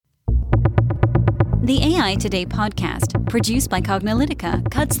The AI Today podcast, produced by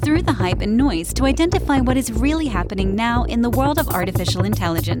Cognilytica, cuts through the hype and noise to identify what is really happening now in the world of artificial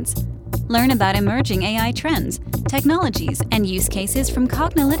intelligence. Learn about emerging AI trends, technologies, and use cases from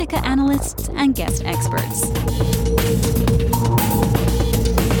Cognilytica analysts and guest experts.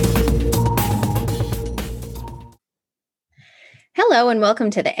 Hello and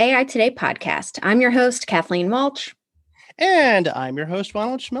welcome to the AI Today podcast. I'm your host, Kathleen Walsh. And I'm your host,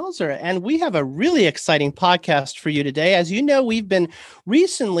 Ronald Schmelzer. And we have a really exciting podcast for you today. As you know, we've been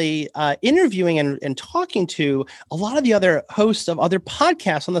recently interviewing and talking to a lot of the other hosts of other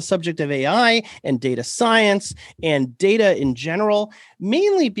podcasts on the subject of AI and data science and data in general,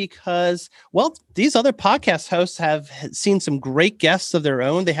 mainly because, well, these other podcast hosts have seen some great guests of their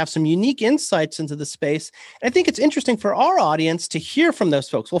own. They have some unique insights into the space. And I think it's interesting for our audience to hear from those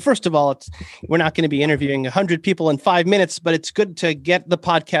folks. Well, first of all, we're not going to be interviewing 100 people in 5 minutes, but it's good to get the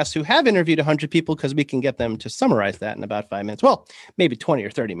podcasts who have interviewed 100 people because we can get them to summarize that in about 5 minutes. Well, maybe 20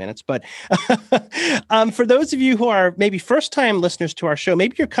 or 30 minutes. But for those of you who are maybe first-time listeners to our show,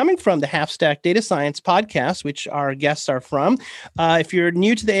 maybe you're coming from the Half Stack Data Science podcast, which our guests are from. If you're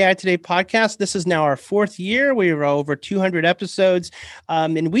new to the AI Today podcast, this is now our 4th year. We are over 200 episodes.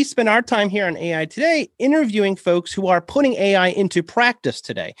 And we spend our time here on AI Today interviewing folks who are putting AI into practice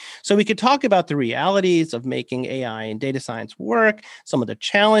today. So we could talk about the realities of making AI and data science work, some of the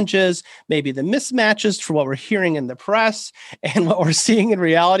challenges, maybe the mismatches for what we're hearing in the press and what we're seeing in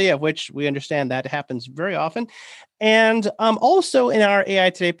reality, of which we understand that happens very often. And also in our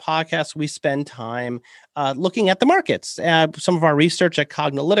AI Today podcast, we spend time looking at the markets. Some of our research at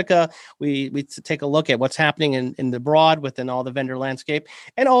Cognilytica, we take a look at what's happening in the broad within all the vendor landscape.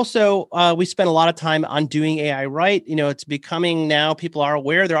 And also, we spend a lot of time on doing AI right. You know, it's becoming now, people are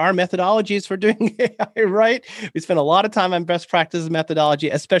aware there are methodologies for doing AI right. We spend a lot of time on best practices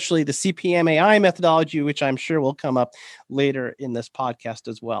methodology, especially the CPM AI methodology, which I'm sure will come up later in this podcast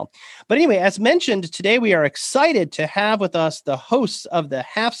as well. But anyway, as mentioned, today we are excited to have with us the hosts of the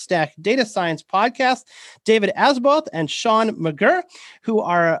Half Stack Data Science podcast, David Asboth and Sean McGurr, who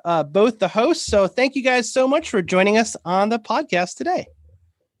are both the hosts. So thank you guys so much for joining us on the podcast today.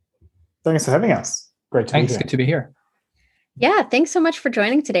 Thanks for having us. Great to be here. Good to be here. Yeah, thanks so much for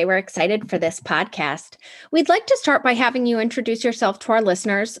joining today. We're excited for this podcast. We'd like to start by having you introduce yourself to our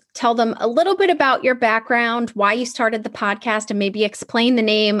listeners, tell them a little bit about your background, why you started the podcast, and maybe explain the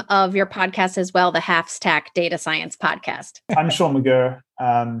name of your podcast as well, the Half Stack Data Science podcast. I'm Sean McGurr.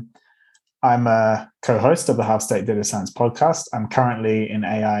 I'm a co-host of the Half Stack Data Science podcast. I'm currently an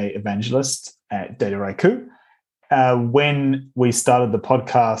AI evangelist at Dataiku. When we started the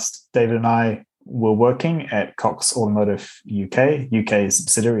podcast, David and I were working at Cox Automotive UK. UK is a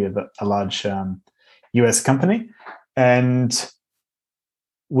subsidiary of a large US company. And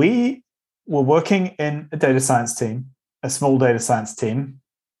we were working in a data science team, a small data science team.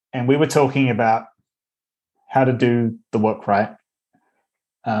 And we were talking about how to do the work right,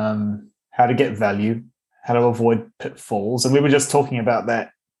 how to get value, how to avoid pitfalls. And we were just talking about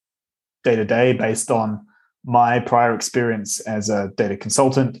that day to day based on my prior experience as a data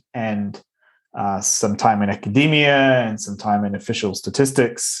consultant and some time in academia and some time in official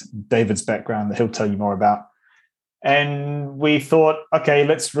statistics, David's background that he'll tell you more about. And we thought, okay,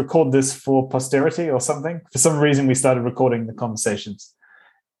 let's record this for posterity or something. For some reason, we started recording the conversations.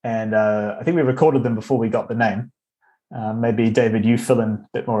 And I think we recorded them before we got the name. Maybe, David, you fill in a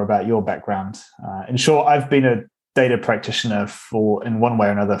bit more about your background. In short, I've been a data practitioner in one way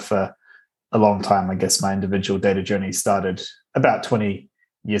or another for a long time. I guess my individual data journey started about 20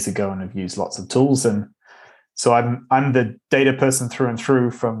 years ago, and I've used lots of tools. And so I'm the data person through and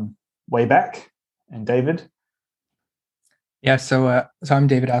through from way back. And David? Yeah, so I'm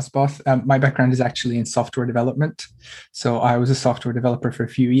David Asboth. My background is actually in software development. So I was a software developer for a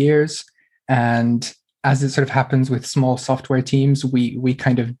few years. And as it sort of happens with small software teams, we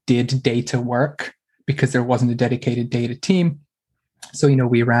kind of did data work because there wasn't a dedicated data team. So,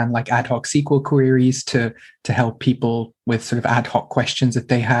 we ran like ad hoc SQL queries to help people with sort of ad hoc questions that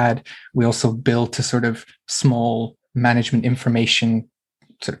they had. We also built a sort of small management information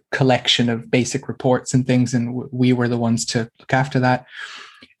sort of collection of basic reports and things. And we were the ones to look after that.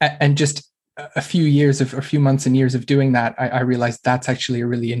 And just a few months and years of doing that, I realized that's actually a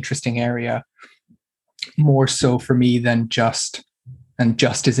really interesting area, more so for me than just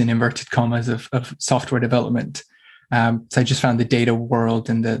as in inverted commas of software development. So I just found the data world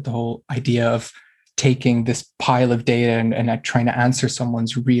and the whole idea of taking this pile of data and trying to answer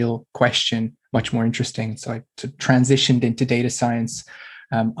someone's real question much more interesting. So I transitioned into data science.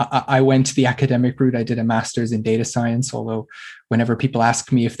 I went the academic route. I did a master's in data science, although whenever people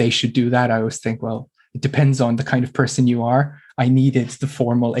ask me if they should do that, I always think, well, it depends on the kind of person you are. I needed the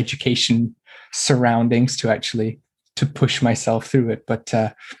formal education surroundings to push myself through it, but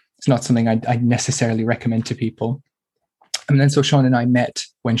it's not something I necessarily recommend to people. And then so Sean and I met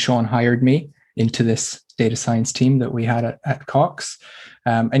when Sean hired me into this data science team that we had at Cox.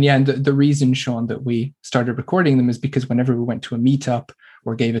 And the reason, Sean, that we started recording them is because whenever we went to a meetup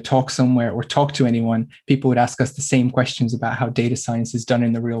or gave a talk somewhere or talked to anyone, people would ask us the same questions about how data science is done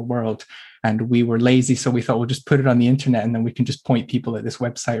in the real world. And we were lazy, so we thought we'll just put it on the internet and then we can just point people at this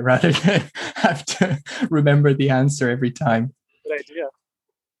website rather than have to remember the answer every time. Good idea.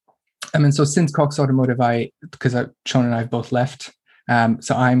 And so since Cox Automotive, Sean and I have both left.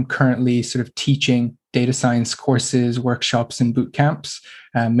 So I'm currently sort of teaching data science courses, workshops, and boot camps,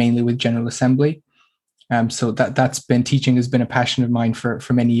 mainly with General Assembly. So teaching has been a passion of mine for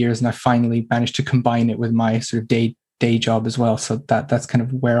many years, and I finally managed to combine it with my sort of day job as well. So that's kind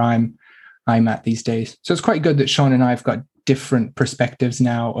of where I'm at these days. So it's quite good that Sean and I have got different perspectives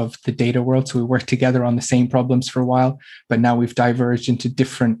now of the data world. So we worked together on the same problems for a while, but now we've diverged into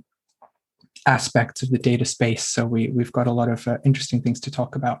different aspects of the data space. So we've got a lot of interesting things to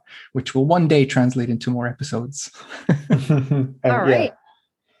talk about, which will one day translate into more episodes. All right.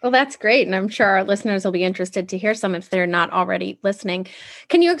 Well, that's great. And I'm sure our listeners will be interested to hear some if they're not already listening.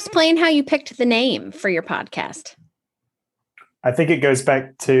 Can you explain how you picked the name for your podcast? I think it goes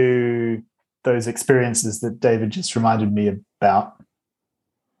back to those experiences that David just reminded me about.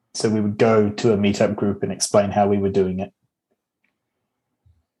 So we would go to a meetup group and explain how we were doing it.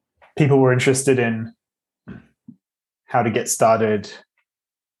 People were interested in how to get started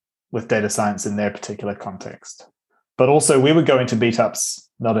with data science in their particular context. But also we would go into meetups,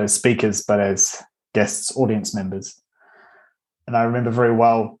 not as speakers, but as guests, audience members. And I remember very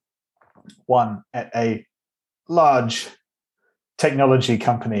well one at a large technology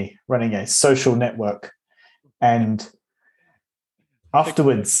company running a social network. And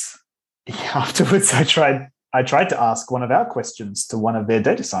afterwards I tried to ask one of our questions to one of their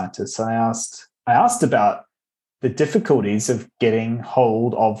data scientists. I asked about the difficulties of getting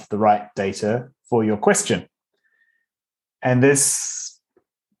hold of the right data for your question. And this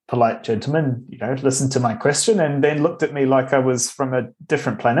polite gentleman, listened to my question and then looked at me like I was from a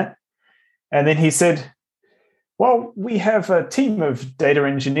different planet. And then he said, well, we have a team of data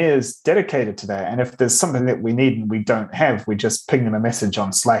engineers dedicated to that. And if there's something that we need and we don't have, we just ping them a message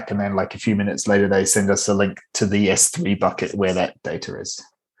on Slack. And then like a few minutes later, they send us a link to the S3 bucket where that data is.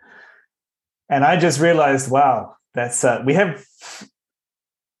 And I just realized, wow, that's we have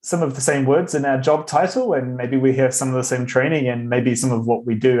some of the same words in our job title, and maybe we have some of the same training, and maybe some of what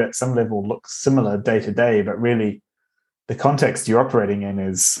we do at some level looks similar day to day, but really the context you're operating in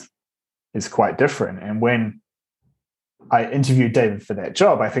is quite different. And when I interviewed David for that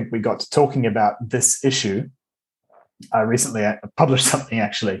job, I think we got to talking about this issue. I recently published something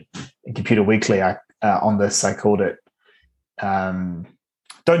actually in Computer Weekly on this. I called it Don't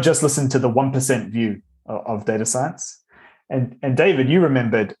Just Listen to the 1% View of Data Science. And David, you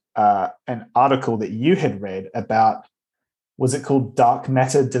remembered an article that you had read about, was it called Dark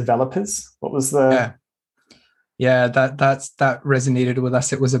Matter Developers? What was the... Yeah, that resonated with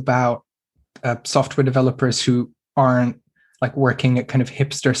us. It was about software developers who aren't like working at kind of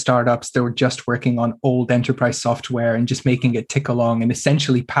hipster startups. They were just working on old enterprise software and just making it tick along and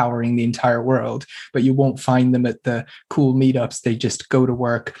essentially powering the entire world. But you won't find them at the cool meetups. They just go to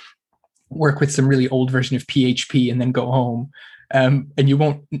work with some really old version of PHP and then go home. And you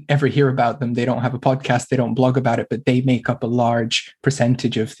won't ever hear about them. They don't have a podcast. They don't blog about it, but they make up a large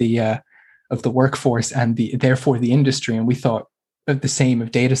percentage of the workforce and therefore the industry. And we thought of the same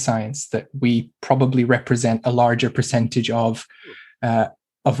of data science, that we probably represent a larger percentage of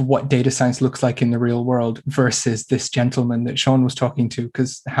what data science looks like in the real world versus this gentleman that Sean was talking to.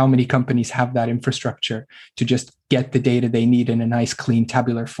 Because how many companies have that infrastructure to just get the data they need in a nice, clean,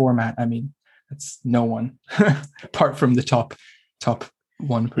 tabular format? I mean, that's no one apart from the top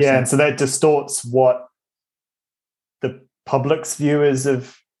 1%. Yeah, and so that distorts what the public's view is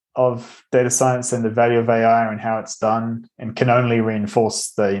of data science and the value of AI and how it's done, and can only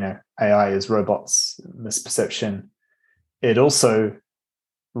reinforce the AI is robots misperception. It also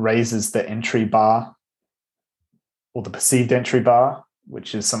raises the entry bar, or the perceived entry bar,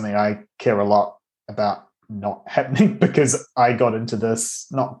 which is something I care a lot about not happening, because I got into this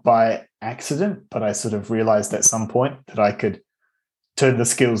not by accident, but I sort of realized at some point that I could turn the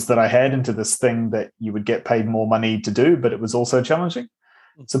skills that I had into this thing that you would get paid more money to do, but it was also challenging.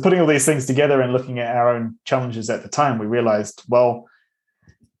 So putting all these things together and looking at our own challenges at the time, we realized, well,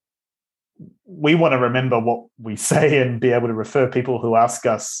 we want to remember what we say and be able to refer people who ask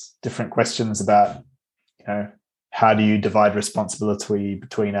us different questions about how do you divide responsibility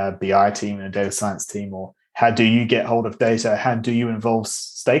between a BI team and a data science team, or how do you get hold of data? How do you involve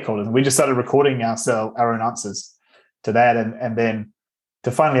stakeholders? And we just started recording our own answers to that. And then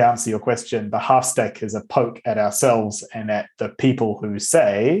to finally answer your question, the half stack is a poke at ourselves and at the people who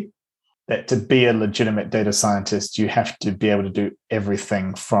say that to be a legitimate data scientist, you have to be able to do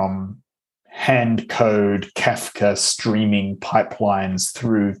everything from hand code, Kafka streaming pipelines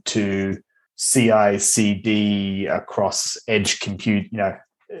through to CI/CD across edge compute,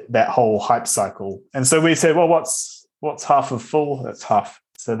 that whole hype cycle. And so we said, well, what's half of full? That's half.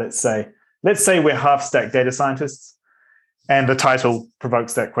 So let's say we're half stack data scientists, and the title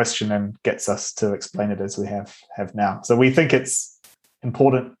provokes that question and gets us to explain it as we have now. So we think it's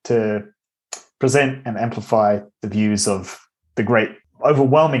important to present and amplify the views of the great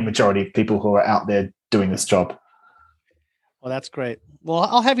overwhelming majority of people who are out there doing this job. Well, that's great. Well,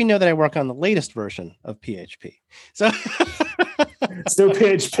 I'll have you know that I work on the latest version of PHP. So still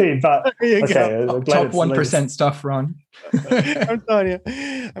PHP, but okay. Top 1% stuff, Ron. I'm telling you,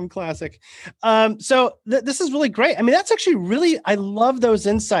 I'm classic. So this is really great. I mean, that's actually really, I love those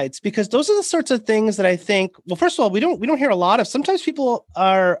insights, because those are the sorts of things that I think, well, first of all, we don't hear a lot of. Sometimes people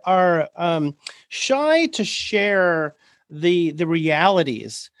are shy to share the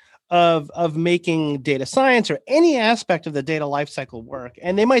realities of making data science or any aspect of the data lifecycle work.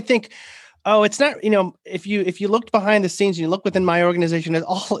 And they might think, oh, it's not, if you looked behind the scenes and you look within my organization, it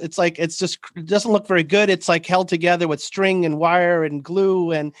doesn't look very good. It's like held together with string and wire and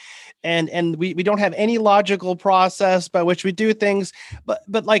glue, and we don't have any logical process by which we do things,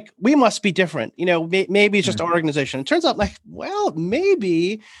 but like, we must be different. Maybe it's just our organization. It turns out like, well,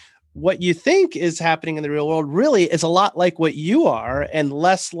 maybe what you think is happening in the real world really is a lot like what you are, and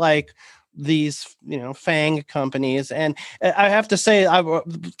less like these, FANG companies. And I have to say,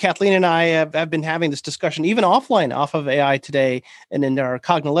 Kathleen and I have been having this discussion even offline off of AI today and in our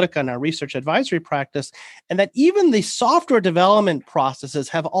Cognilytica and our research advisory practice, and that even the software development processes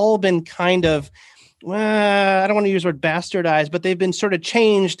have all been kind of, I don't want to use the word bastardized, but they've been sort of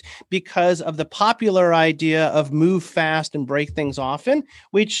changed because of the popular idea of move fast and break things often,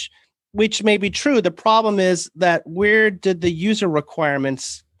 which may be true. The problem is that where did the user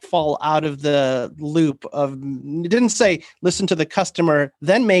requirements fall out of the loop of, it didn't say, listen to the customer,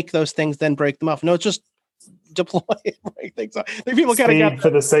 then make those things, then break them off. No, it's just deploy and break things off. I think people kind of get for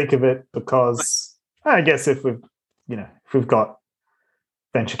the sake of it, because I guess if we've got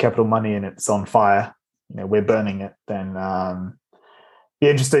venture capital money and it's on fire, we're burning it, then the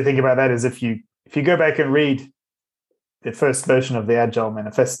interesting thing about that is if you go back and read the first version of the Agile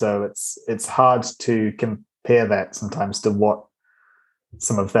Manifesto, it's hard to compare that sometimes to what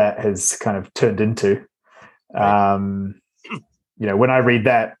some of that has kind of turned into. Right. When I read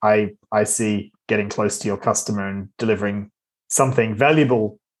that, I see getting close to your customer and delivering something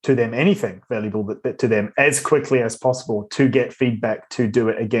valuable to them, anything valuable to them as quickly as possible, to get feedback, to do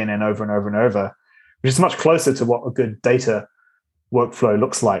it again and over and over and over, which is much closer to what a good data workflow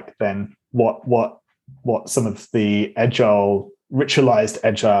looks like than what some of the ritualized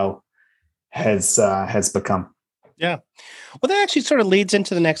agile has become. Yeah. Well, that actually sort of leads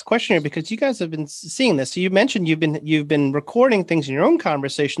into the next question here, because you guys have been seeing this. So you mentioned you've been recording things in your own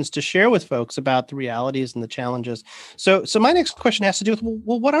conversations to share with folks about the realities and the challenges. So my next question has to do with,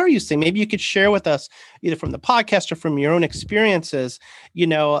 well, what are you seeing? Maybe you could share with us, either from the podcast or from your own experiences,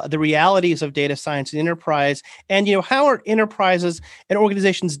 the realities of data science and enterprise, and how are enterprises and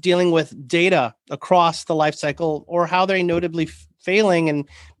organizations dealing with data across the life cycle, or how they're notably failing, and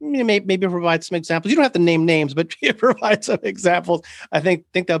maybe provide some examples. You don't have to name names, but provide some examples. I think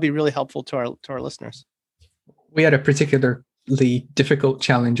that'll be really helpful to our listeners. We had a particularly difficult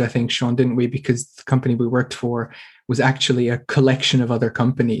challenge, I think, Sean, didn't we? Because the company we worked for was actually a collection of other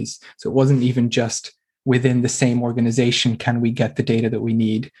companies. So it wasn't even just within the same organization, can we get the data that we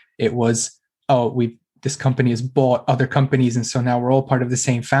need? It was, this company has bought other companies, and so now we're all part of the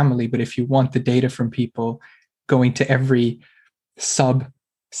same family. But if you want the data from people, going to every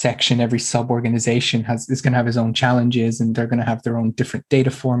subsection, every sub-organization is going to have its own challenges, and they're going to have their own different data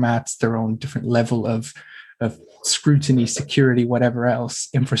formats, their own different level of scrutiny, security, whatever else,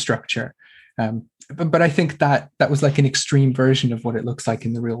 infrastructure. But I think that was like an extreme version of what it looks like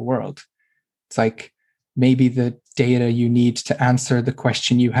in the real world. It's like maybe the data you need to answer the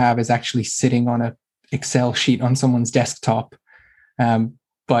question you have is actually sitting on an Excel sheet on someone's desktop.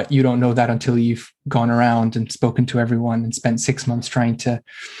 But you don't know that until you've gone around and spoken to everyone and spent 6 months trying to,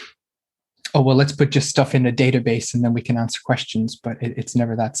 let's put just stuff in a database and then we can answer questions. But it's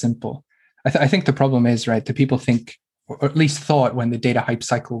never that simple. I think the problem is, right, that people think or at least thought when the data hype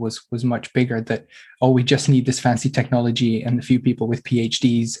cycle was much bigger, that, oh, we just need this fancy technology and a few people with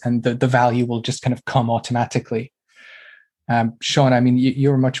PhDs and the value will just kind of come automatically. Sean, I mean,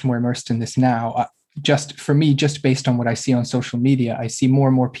 you're much more immersed in this now. Just for me, just based on what I see on social media, I see more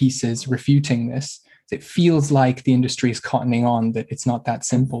and more pieces refuting this. It feels like the industry is cottoning on that it's not that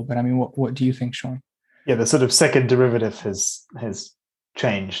simple. But I mean, what do you think, Sean? Yeah, the sort of second derivative has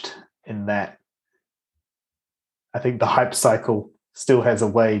changed in that I think the hype cycle still has a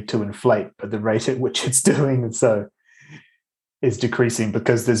way to inflate, but the rate at which it's doing so is decreasing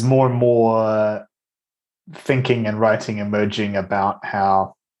because there's more and more thinking and writing emerging about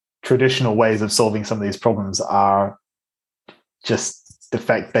how traditional ways of solving some of these problems are just the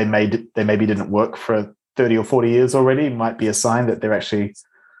fact they maybe didn't work for 30 or 40 years already might be a sign that they're actually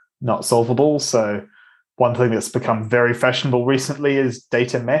not solvable. So one thing that's become very fashionable recently is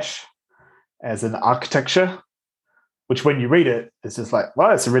data mesh as an architecture, which when you read it, it's just like,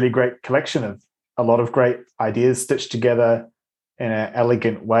 wow, it's a really great collection of a lot of great ideas stitched together in an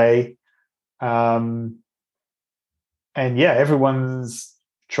elegant way. And yeah, everyone's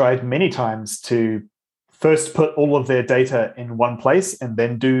tried many times to first put all of their data in one place and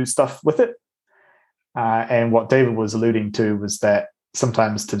then do stuff with it. And what David was alluding to was that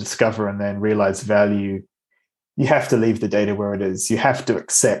sometimes to discover and then realize value, you have to leave the data where it is. You have to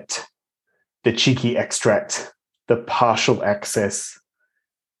accept the cheeky extract, the partial access,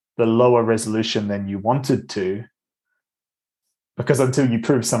 the lower resolution than you wanted to, because until you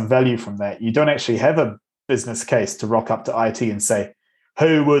prove some value from that, you don't actually have a business case to rock up to IT and say,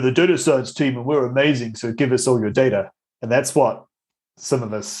 hey, we're the data science team and we're amazing, so give us all your data. And that's what some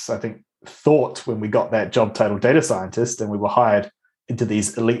of us, I think, thought when we got that job title data scientist and we were hired into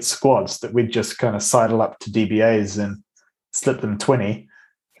these elite squads, that we'd just kind of sidle up to DBAs and slip them 20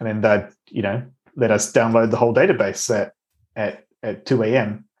 and then they'd, let us download the whole database at 2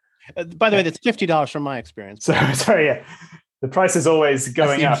 a.m. By the way, that's $50 from my experience. So, sorry, yeah. The price is always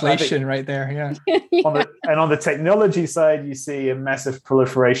going up. Inflation right there, yeah. On the technology side, you see a massive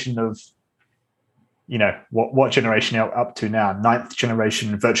proliferation of, what generation are up to now? 9th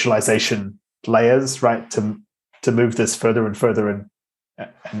generation virtualization layers, right? To move this further and further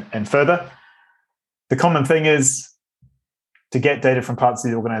and further. The common thing is to get data from parts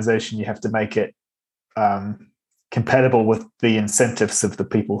of the organization, you have to make it compatible with the incentives of the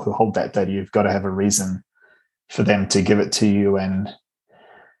people who hold that data. You've got to have a reason for them to give it to you. And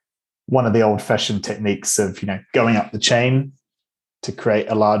one of the old-fashioned techniques of, going up the chain to create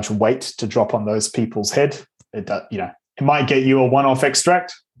a large weight to drop on those people's head, it might get you a one-off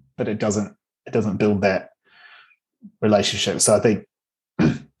extract, but it doesn't build that relationship. So I think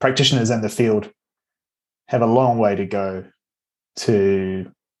practitioners in the field have a long way to go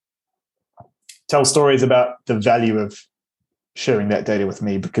to tell stories about the value of sharing that data with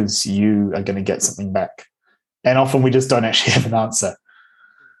me, because you are going to get something back. And often we just don't actually have an answer.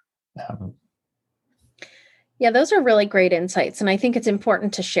 Yeah, those are really great insights. And I think it's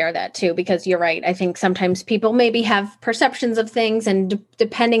important to share that too, because you're right. I think sometimes people maybe have perceptions of things, and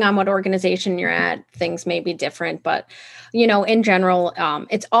depending on what organization you're at, things may be different. But, in general,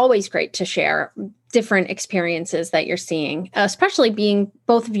 it's always great to share different experiences that you're seeing, especially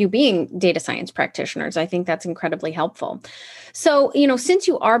both of you being data science practitioners. I think that's incredibly helpful. So, since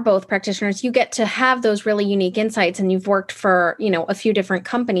you are both practitioners, you get to have those really unique insights, and you've worked for, a few different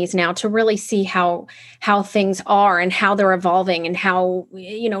companies now to really see how things are and how they're evolving and how,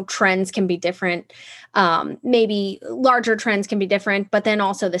 trends can be different. Maybe larger trends can be different, but then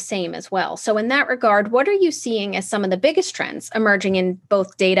also the same as well. So in that regard, what are you seeing as some of the biggest trends emerging in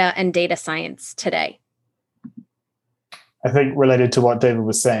both data and data science today? I think related to what David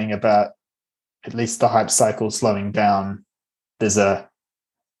was saying about at least the hype cycle slowing down, there's a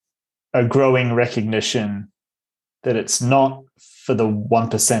growing recognition that it's not for the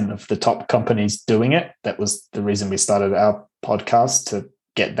 1% of the top companies doing it. That was the reason we started our podcast, to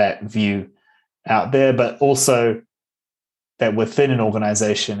get that view out there, but also that within an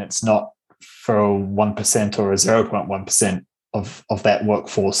organization, it's not for 1% or a 0.1% of that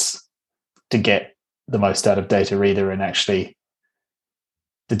workforce to get the most out of data either. And actually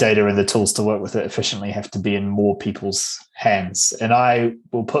the data and the tools to work with it efficiently have to be in more people's hands. And I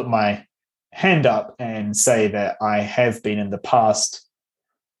will put my hand up and say that I have been in the past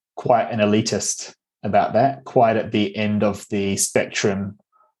quite an elitist about that, quite at the end of the spectrum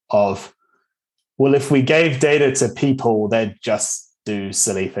of, well, if we gave data to people, they'd just do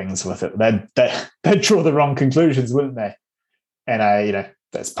silly things with it. They'd draw the wrong conclusions, wouldn't they? And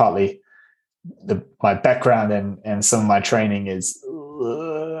that's partly my background and some of my training is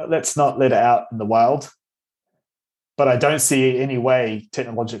let's not let it out in the wild. but I don't see any way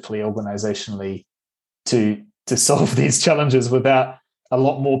technologically, organizationally to solve these challenges without a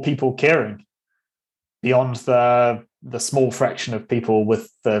lot more people caring beyond the small fraction of people with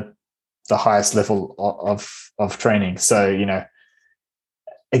the highest level of training. So,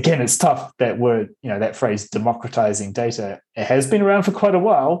 again, it's tough that that phrase democratizing data, it has been around for quite a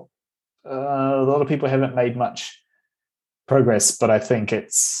while. A lot of people haven't made much progress, but I think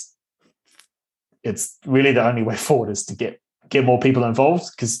it's really the only way forward is to get more people involved,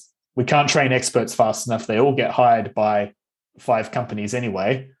 because we can't train experts fast enough. They all get hired by 5 companies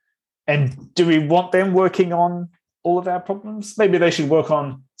anyway. And do we want them working on all of our problems? Maybe they should work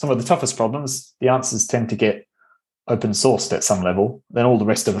on some of the toughest problems. The answers tend to get open sourced at some level. Then all the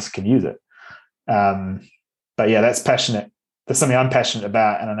rest of us can use it. But yeah, that's passionate. That's something I'm passionate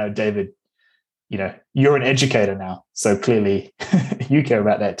about. And I know, David, you're an educator now. So clearly you care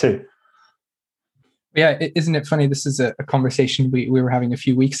about that too. Yeah, isn't it funny? This is a conversation we were having a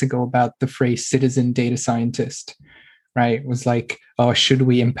few weeks ago about the phrase citizen data scientist, right? It was like, oh, should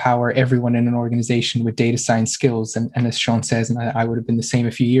we empower everyone in an organization with data science skills? And as Sean says, and I would have been the same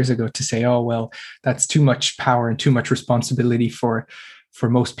a few years ago, to say, oh, well, that's too much power and too much responsibility for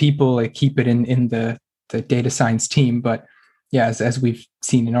most people. Like, keep it in the data science team. But yeah, as we've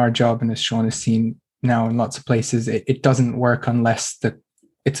seen in our job, and as Sean has seen now in lots of places, it doesn't work unless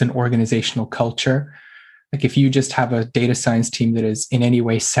it's an organizational culture. Like, if you just have a data science team that is in any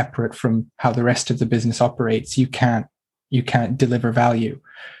way separate from how the rest of the business operates, you can't deliver value.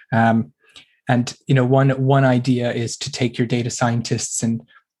 And one idea is to take your data scientists, and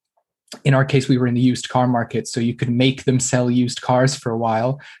in our case, we were in the used car market, so you could make them sell used cars for a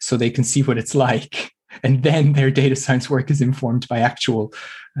while so they can see what it's like. And then their data science work is informed by actual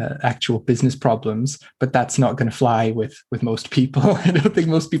business problems. But that's not going to fly with most people. I don't think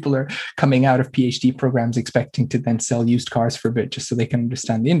most people are coming out of PhD programs expecting to then sell used cars for a bit just so they can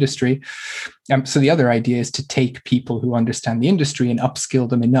understand the industry. So the other idea is to take people who understand the industry and upskill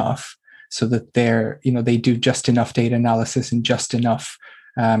them enough so that they do just enough data analysis and just enough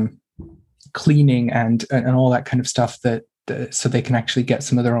cleaning and all that kind of stuff so they can actually get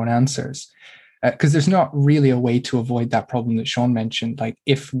some of their own answers. Because there's not really a way to avoid that problem that Sean mentioned. Like,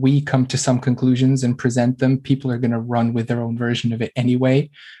 if we come to some conclusions and present them, people are going to run with their own version of it anyway.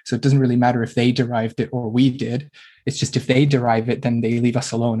 So it doesn't really matter if they derived it or we did. It's just, if they derive it, then they leave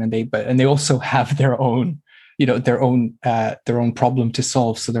us alone, and they also have their own problem to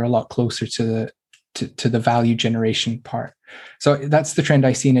solve. So they're a lot closer to the value generation part. So that's the trend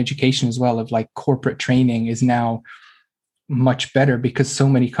I see in education as well, of like, corporate training is now much better because so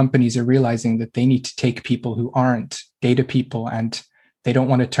many companies are realizing that they need to take people who aren't data people, and they don't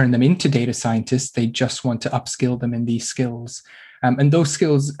want to turn them into data scientists. They just want to upskill them in these skills. And those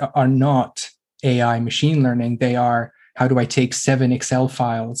skills are not AI machine learning. They are, how do I take 7 Excel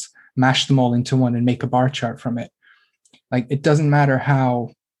files, mash them all into one, and make a bar chart from it? Like, it doesn't matter how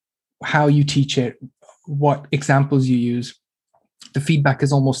you teach it, what examples you use. The feedback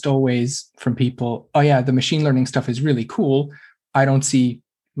is almost always from people, oh yeah, the machine learning stuff is really cool. I don't see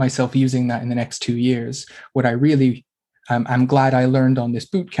myself using that in the next 2 years. What I really, I'm glad I learned on this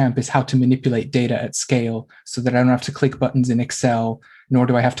bootcamp is how to manipulate data at scale so that I don't have to click buttons in Excel, nor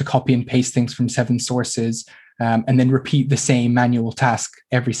do I have to copy and paste things from 7 sources and then repeat the same manual task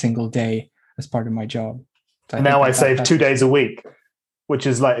every single day as part of my job. So now I save 2 days a week, which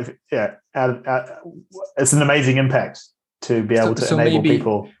is like, it's an amazing impact to be able to enable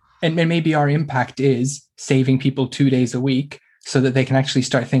people. And maybe our impact is saving people 2 days a week so that they can actually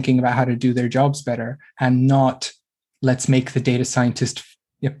start thinking about how to do their jobs better, and not let's make the data scientist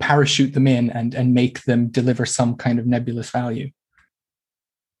parachute them in and make them deliver some kind of nebulous value.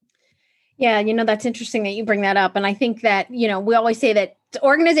 Yeah, that's interesting that you bring that up. And I think that, we always say that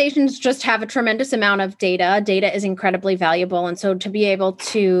organizations just have a tremendous amount of data. Data is incredibly valuable. And so to be able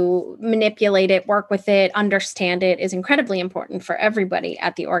to manipulate it, work with it, understand it is incredibly important for everybody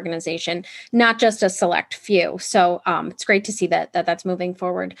at the organization, not just a select few. So it's great to see that that's moving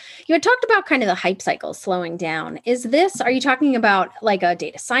forward. You had talked about kind of the hype cycle slowing down. Are you talking about like a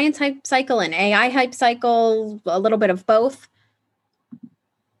data science hype cycle, an AI hype cycle, a little bit of both?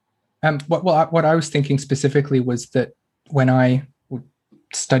 What I was thinking specifically was that when I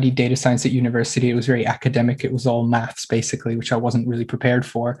studied data science at university, it was very academic. It was all maths, basically, which I wasn't really prepared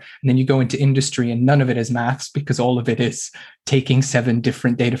for. And then you go into industry and none of it is maths, because all of it is taking 7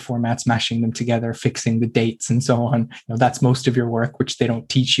 different data formats, mashing them together, fixing the dates and so on. That's most of your work, which they don't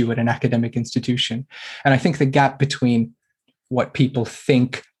teach you at an academic institution. And I think the gap between what people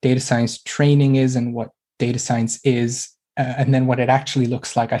think data science training is and what data science is, and then what it actually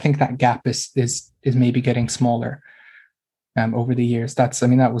looks like, I think that gap is maybe getting smaller. over the years. That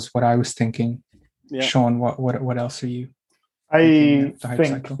was what I was thinking. Yeah. Sean, what else are you? I the hype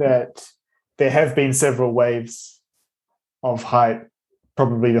think cycle? that there have been several waves of hype.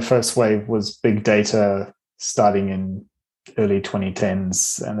 Probably the first wave was big data starting in early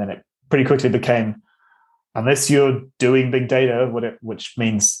 2010s, and then it pretty quickly became, unless you're doing big data, which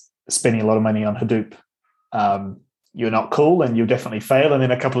means spending a lot of money on Hadoop, you're not cool and you'll definitely fail. And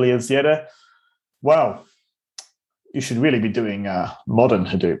then a couple of years later, well, you should really be doing modern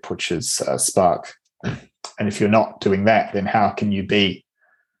Hadoop, which is Spark. And if you're not doing that, then how can you be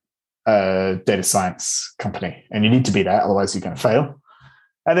a data science company? And you need to be that, otherwise you're going to fail.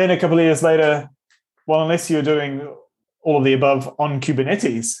 And then a couple of years later, well, unless you're doing all of the above on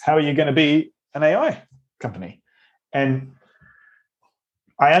Kubernetes, how are you going to be an AI company? And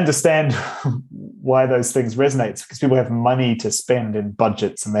I understand why those things resonate, because people have money to spend in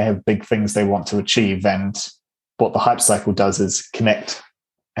budgets and they have big things they want to achieve. And what the hype cycle does is connect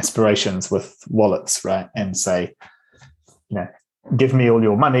aspirations with wallets, right? And say, give me all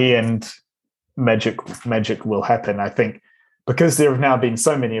your money and magic will happen. I think because there have now been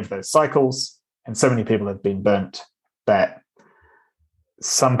so many of those cycles and so many people have been burnt, that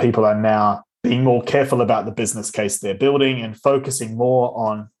some people are now being more careful about the business case they're building and focusing more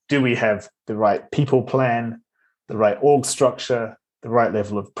on, do we have the right people plan, the right org structure, the right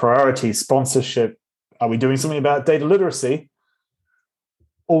level of priority, sponsorship? Are we doing something about data literacy?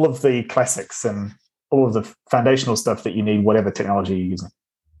 All of the classics and all of the foundational stuff that you need, whatever technology you're using.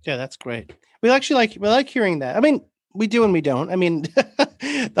 Yeah, that's great. We like hearing that. I mean, we do and we don't. I mean,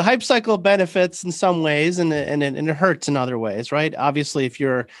 the hype cycle benefits in some ways and it hurts in other ways, right? Obviously, if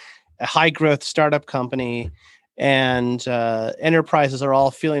you're a high growth startup company and enterprises are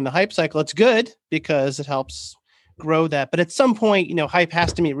all feeling the hype cycle, it's good because it helps grow that. But at some point, hype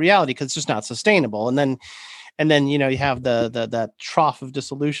has to meet reality because it's just not sustainable. And then you have that trough of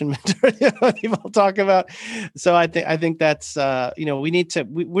disillusionment people talk about. So I think that's we need to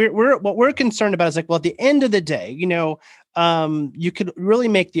we're what we're concerned about is like, well, at the end of the day, you could really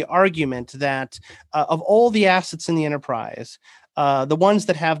make the argument that of all the assets in the enterprise, the ones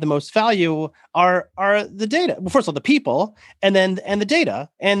that have the most value are the data. Well, first of all, the people, and the data,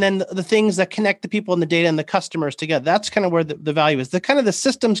 and then the things that connect the people and the data and the customers together. That's kind of where the value is. The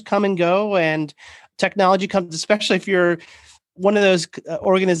systems come and go, and technology comes, especially if you're one of those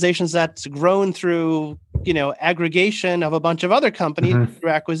organizations that's grown through, aggregation of a bunch of other companies through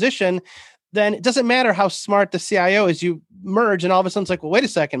acquisition. Then it doesn't matter how smart the CIO is. You merge, and all of a sudden it's like, well, wait a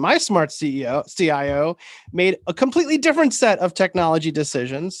second. My smart CIO made a completely different set of technology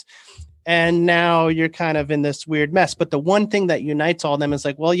decisions. And now you're kind of in this weird mess. But the one thing that unites all of them is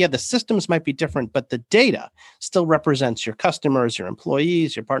like, well, yeah, the systems might be different, but the data still represents your customers, your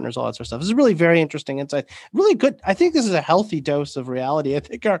employees, your partners, all that sort of stuff. This is really very interesting insight. Really good. I think this is a healthy dose of reality. I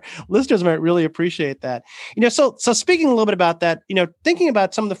think our listeners might really appreciate that. So speaking a little bit about that, thinking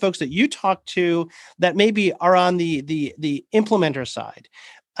about some of the folks that you talk to that maybe are on the implementer side.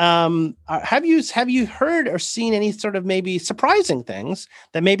 Have you heard or seen any sort of maybe surprising things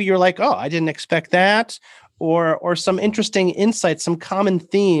that maybe you're like, oh, I didn't expect that, or some interesting insights, some common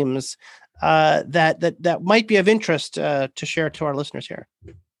themes that might be of interest to share to our listeners here?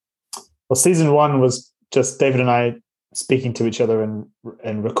 Well, season 1 was just David and I speaking to each other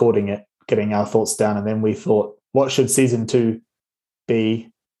and recording it, getting our thoughts down, and then we thought, what should season 2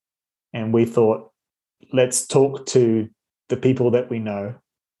 be? And we thought, let's talk to the people that we know.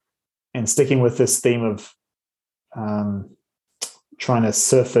 And sticking with this theme of trying to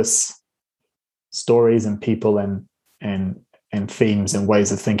surface stories and people and themes and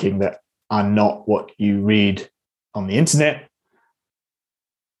ways of thinking that are not what you read on the internet,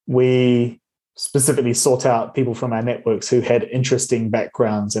 we specifically sought out people from our networks who had interesting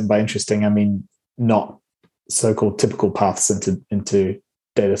backgrounds. And by interesting, I mean not so-called typical paths into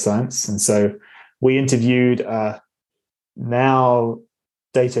data science. And so we interviewed now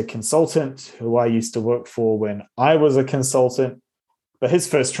data consultant who I used to work for when I was a consultant, but his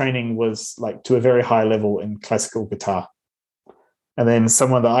first training was like to a very high level in classical guitar. And then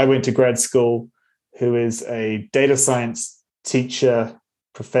someone that I went to grad school who is a data science teacher,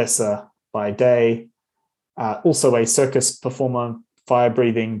 professor by day, also a circus performer, fire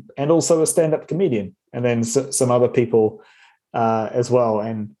breathing, and also a stand-up comedian. And then some other people as well.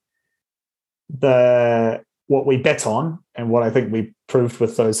 And what we bet on, and what I think we proved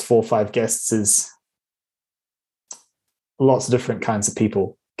with those 4 or 5 guests, is lots of different kinds of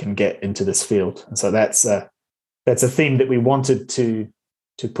people can get into this field. And so that's a theme that we wanted to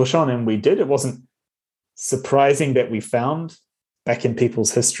push on, and we did. It wasn't surprising that we found back in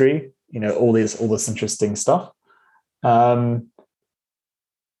people's history, all this interesting stuff. But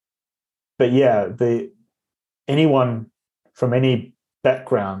yeah, anyone from any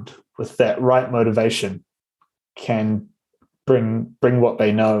background with that right motivation can bring what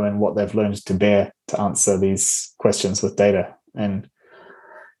they know and what they've learned to bear to answer these questions with data. And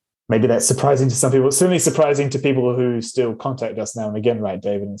maybe that's surprising to some people. It's certainly surprising to people who still contact us now and again, right,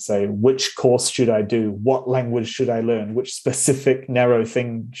 David, and say, which course should I do? What language should I learn? Which specific narrow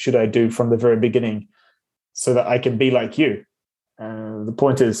thing should I do from the very beginning so that I can be like you? The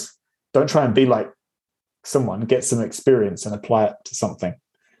point is, don't try and be like someone, get some experience and apply it to something.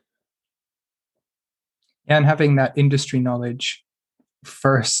 Yeah, and having that industry knowledge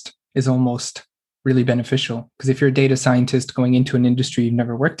first is almost really beneficial, because if you're a data scientist going into an industry you've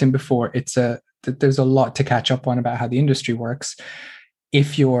never worked in before, there's a lot to catch up on about how the industry works.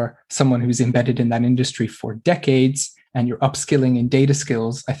 If you're someone who's embedded in that industry for decades and you're upskilling in data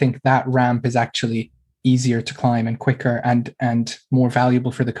skills, I think that ramp is actually easier to climb and quicker and more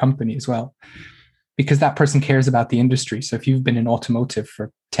valuable for the company as well, because that person cares about the industry. So if you've been in automotive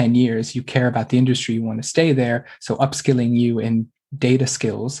for 10 years, you care about the industry, you want to stay there. So upskilling you in data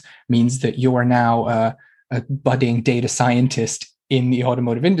skills means that you are now a budding data scientist in the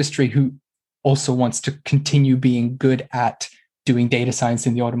automotive industry who also wants to continue being good at doing data science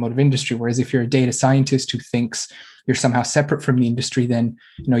in the automotive industry. Whereas if you're a data scientist who thinks you're somehow separate from the industry, then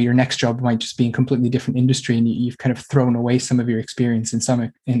your next job might just be in a completely different industry, and you've kind of thrown away some of your experience in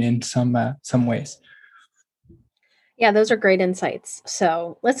some ways. Yeah, those are great insights.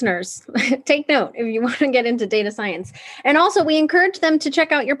 So listeners, take note if you want to get into data science. And also, we encourage them to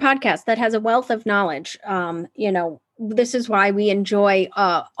check out your podcast that has a wealth of knowledge. This is why we enjoy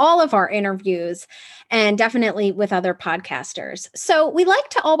all of our interviews, and definitely with other podcasters. So we like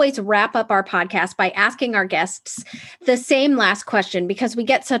to always wrap up our podcast by asking our guests the same last question, because we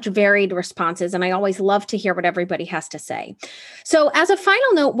get such varied responses, and I always love to hear what everybody has to say. So as a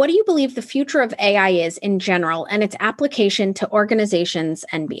final note, what do you believe the future of AI is in general and its application to organizations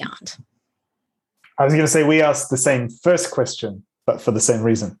and beyond? I was going to say we asked the same first question, but for the same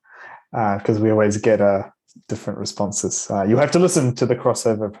reason, because we always get different responses. You have to listen to the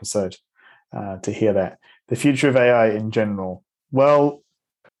crossover episode to hear that. The future of AI in general. Well,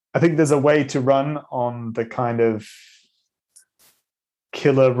 I think there's a way to run on the kind of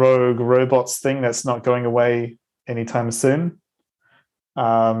killer rogue robots thing that's not going away anytime soon.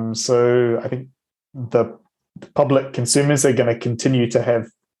 So I think the public consumers are going to continue to have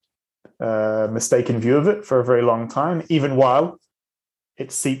a mistaken view of it for a very long time, even while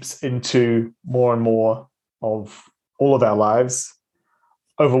it seeps into more and more of all of our lives,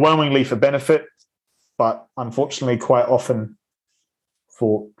 overwhelmingly for benefit, but unfortunately quite often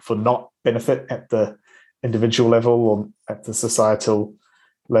for not benefit at the individual level or at the societal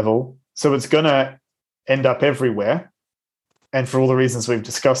level. So it's going to end up everywhere. And for all the reasons we've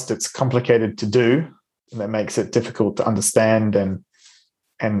discussed, it's complicated to do, and that makes it difficult to understand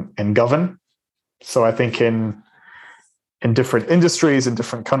and govern. So I think in different industries, in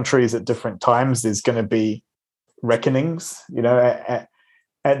different countries, at different times, there's going to be reckonings.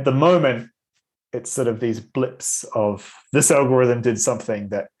 At the moment, it's sort of these blips of this algorithm did something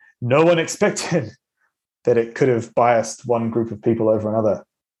that no one expected, that it could have biased one group of people over another,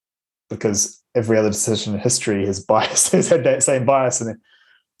 because every other decision in history has had that same bias, and then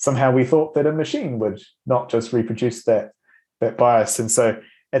somehow we thought that a machine would not just reproduce that bias. And so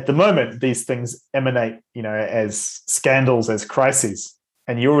at the moment, these things emanate, as scandals, as crises,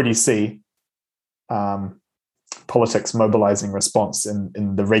 and you already see politics mobilizing response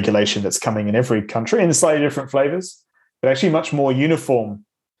in the regulation that's coming in every country in slightly different flavors, but actually much more uniform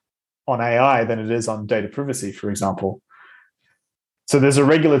on AI than it is on data privacy, for example. So there's a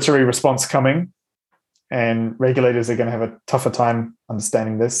regulatory response coming, and regulators are going to have a tougher time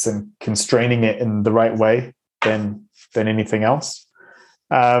understanding this and constraining it in the right way than anything else.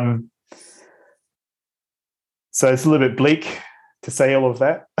 So it's a little bit bleak to say all of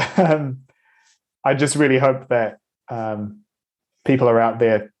that. I just really hope that people are out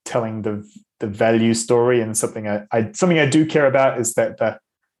there telling the value story, and something I do care about is that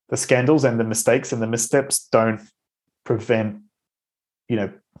the scandals and the mistakes and the missteps don't prevent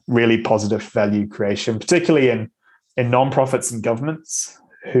really positive value creation, particularly in nonprofits and governments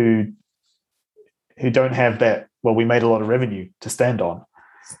who don't have that. Well, we made a lot of revenue to stand on,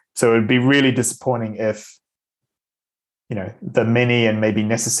 so it would be really disappointing if the many and maybe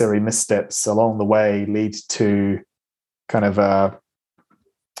necessary missteps along the way lead to kind of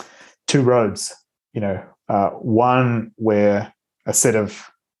two roads. One where a set of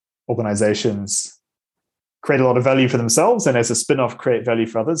organizations create a lot of value for themselves, and as a spin-off create value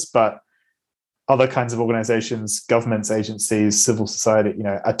for others, but other kinds of organizations, governments, agencies, civil society,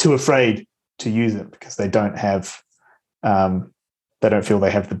 are too afraid to use it because they don't have, they don't feel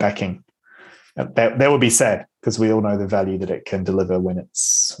they have the backing. That would be sad, because we all know the value that it can deliver when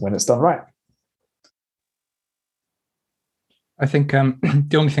it's done right. I think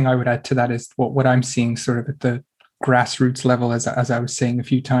the only thing I would add to that is what I'm seeing sort of at the grassroots level, as I was saying a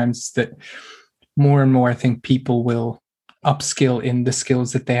few times, that more and more I think people will upskill in the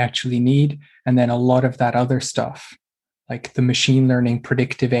skills that they actually need. And then a lot of that other stuff, like the machine learning,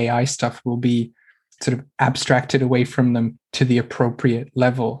 predictive AI stuff, will be sort of abstracted away from them to the appropriate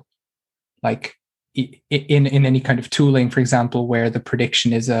level. Like in any kind of tooling, for example, where the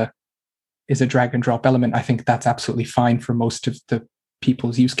prediction is a drag and drop element, I think that's absolutely fine for most of the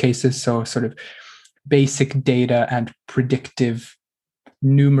people's use cases. So sort of basic data and predictive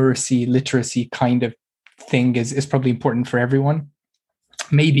numeracy, literacy kind of thing is probably important for everyone,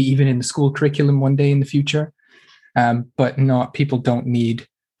 maybe even in the school curriculum one day in the future. But people don't need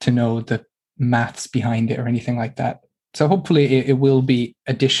to know the maths behind it or anything like that. So hopefully it will be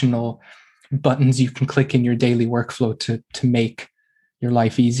additional buttons you can click in your daily workflow to make your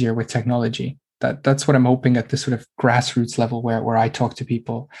life easier with technology. That's what I'm hoping at the sort of grassroots level where I talk to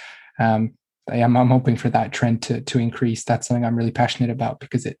people. I'm hoping for that trend to increase. That's something I'm really passionate about,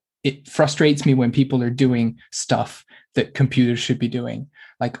 because it frustrates me when people are doing stuff that computers should be doing.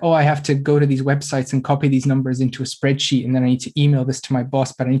 Like, oh, I have to go to these websites and copy these numbers into a spreadsheet, and then I need to email this to my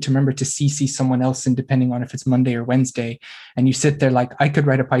boss, but I need to remember to CC someone else in, depending on if it's Monday or Wednesday. And you sit there like, I could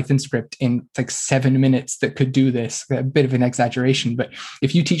write a Python script in like 7 minutes that could do this. A bit of an exaggeration, but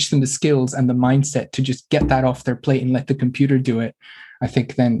if you teach them the skills and the mindset to just get that off their plate and let the computer do it, I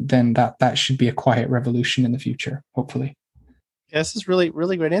think then that should be a quiet revolution in the future, hopefully. Yeah, this is really,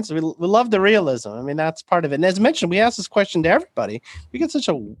 really great answer. We love the realism. I mean, that's part of it. And as mentioned, we ask this question to everybody. We get such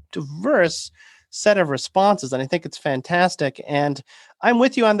a diverse set of responses, and I think it's fantastic. And I'm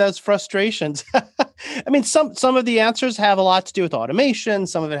with you on those frustrations. I mean, some of the answers have a lot to do with automation.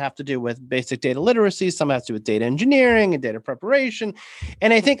 Some of it have to do with basic data literacy. Some have to do with data engineering and data preparation.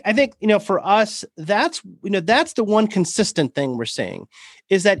 And I think, for us, that's the one consistent thing we're seeing,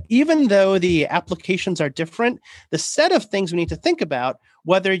 is that even though the applications are different, the set of things we need to think about,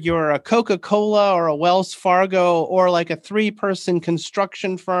 whether you're a Coca-Cola or a Wells Fargo or like a 3-person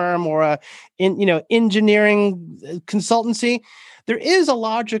construction firm or engineering consultancy, there is a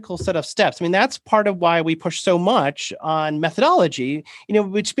logical set of steps. I mean, that's part of why we push so much on methodology,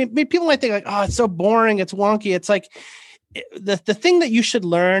 which people might think like, oh, it's so boring, it's wonky. It's like the thing that you should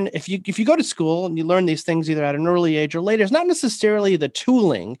learn if you go to school and you learn these things either at an early age or later is not necessarily the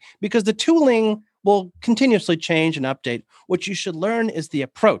tooling, because the tooling will continuously change and update. What you should learn is the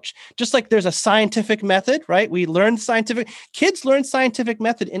approach. Just like there's a scientific method, right? Kids learn scientific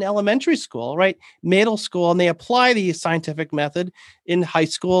method in elementary school, right? Middle school, and they apply the scientific method in high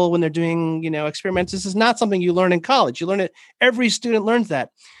school when they're doing, experiments. This is not something you learn in college. You learn it. Every student learns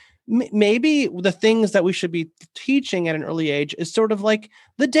that. Maybe the things that we should be teaching at an early age is sort of like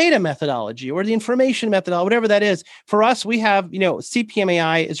the data methodology or the information methodology, whatever that is. For us, we have,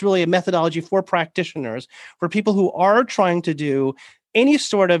 CPMAI is really a methodology for practitioners, for people who are trying to do any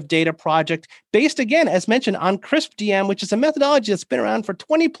sort of data project based, again, as mentioned, on CRISP-DM, which is a methodology that's been around for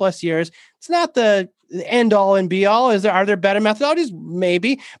 20 plus years. It's not the end all and be all. Are there better methodologies?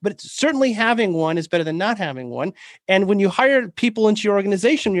 Maybe, but certainly having one is better than not having one. And when you hire people into your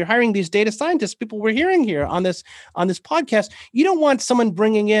organization, you're hiring these data scientists, people we're hearing here on this podcast, you don't want someone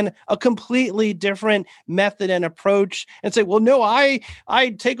bringing in a completely different method and approach and say, well, no, I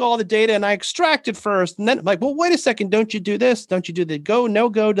take all the data and I extract it first. And then like, well, wait a second, don't you do this? Don't you do the go, no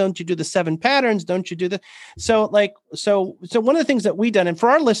go? Don't you do the 7 patterns? Don't you do this? So one of the things that we've done, and for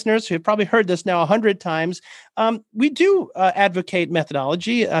our listeners who have probably heard this now 100 times, we do advocate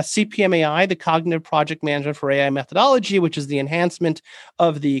methodology, CPMAI, the Cognitive Project Management for AI methodology, which is the enhancement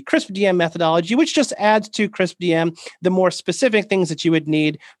of the CRISP-DM methodology, which just adds to CRISP-DM the more specific things that you would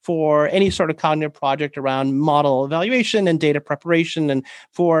need for any sort of cognitive project around model evaluation and data preparation, and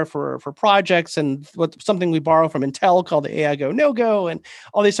for projects, and something we borrow from Intel called the AI Go No Go, and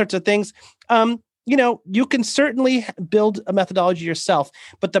all these sorts of things. You can certainly build a methodology yourself,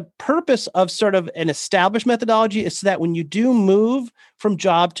 but the purpose of sort of an established methodology is so that when you do move from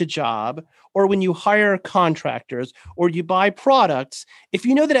job to job, or when you hire contractors or you buy products, if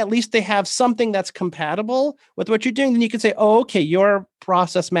you know that at least they have something that's compatible with what you're doing, then you can say, oh, okay, your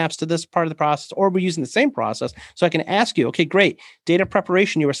process maps to this part of the process, or we're using the same process. So I can ask you, okay, great, data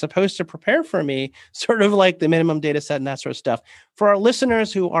preparation, you were supposed to prepare for me, sort of like the minimum data set and that sort of stuff. For our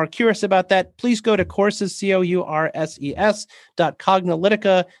listeners who are curious about that, please go to courses,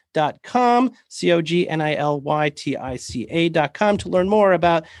 courses.cognilytica.com. cogniltica.com, cogniltica.com, to learn more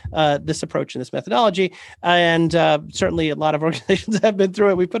about this approach and this methodology. And certainly a lot of organizations have been through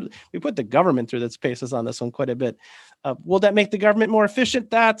it. We put the government through this paces on this one quite a bit. Will that make the government more efficient?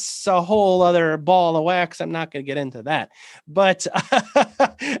 That's a whole other ball of wax. I'm not going to get into that, but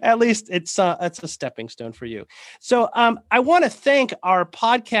at least it's a stepping stone for you. So I want to thank our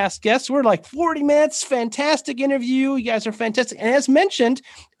podcast guests. We're like 40 minutes, fantastic interview. You guys are fantastic. And as mentioned,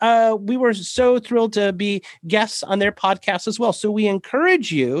 we were so thrilled to be guests on their podcast as well. So we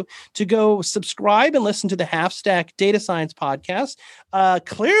encourage you to go subscribe and listen to the Half Stack Data Science podcast.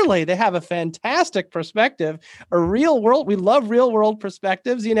 Clearly, they have a fantastic perspective, a real world. We love real world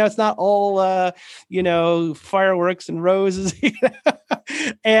perspectives. It's not all, fireworks and roses.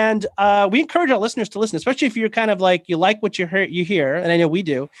 And we encourage our listeners to listen, especially if you're kind of like, you like what you hear, and I know we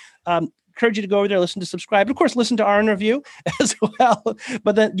do. Encourage you to go over there, listen to subscribe. Of course, listen to our interview as well,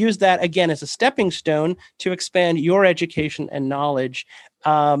 but then use that again as a stepping stone to expand your education and knowledge,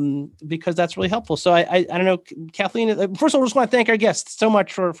 because that's really helpful. So I don't know, Kathleen, first of all, I just want to thank our guests so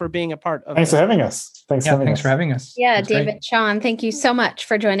much for being a part of Thanks for having us. Thanks for having us. Yeah, That's David, great. Sean, thank you so much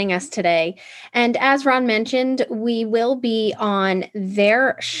for joining us today. And as Ron mentioned, we will be on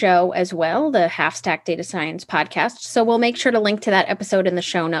their show as well, the Half Stack Data Science podcast. So we'll make sure to link to that episode in the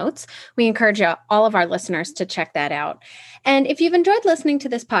show notes. We encourage all of our listeners to check that out. And if you've enjoyed listening to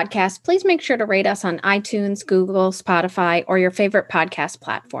this podcast, please make sure to rate us on iTunes, Google, Spotify, or your favorite podcast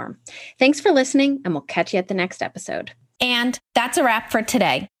platform. Thanks for listening, and we'll catch you at the next episode. And that's a wrap for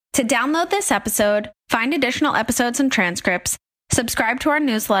today. To download this episode, find additional episodes and transcripts, subscribe to our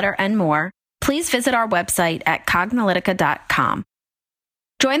newsletter, and more, please visit our website at cognilitica.com.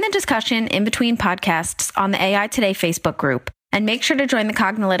 Join the discussion in between podcasts on the AI Today Facebook group, and make sure to join the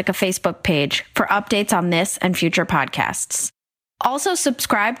Cognilitica Facebook page for updates on this and future podcasts. Also,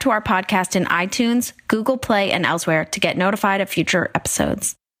 subscribe to our podcast in iTunes, Google Play, and elsewhere to get notified of future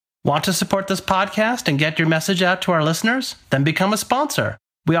episodes. Want to support this podcast and get your message out to our listeners? Then become a sponsor.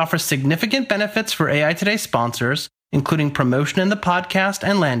 We offer significant benefits for AI Today sponsors, including promotion in the podcast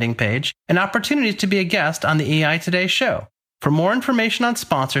and landing page, and opportunities to be a guest on the AI Today show. For more information on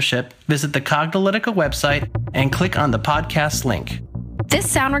sponsorship, visit the Cognilitica website and click on the podcast link. This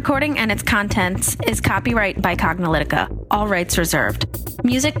sound recording and its contents is copyright by Cognilitica, all rights reserved.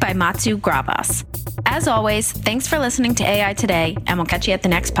 Music by Matsu Gravas. As always, thanks for listening to AI Today, and we'll catch you at the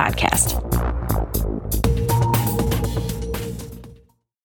next podcast.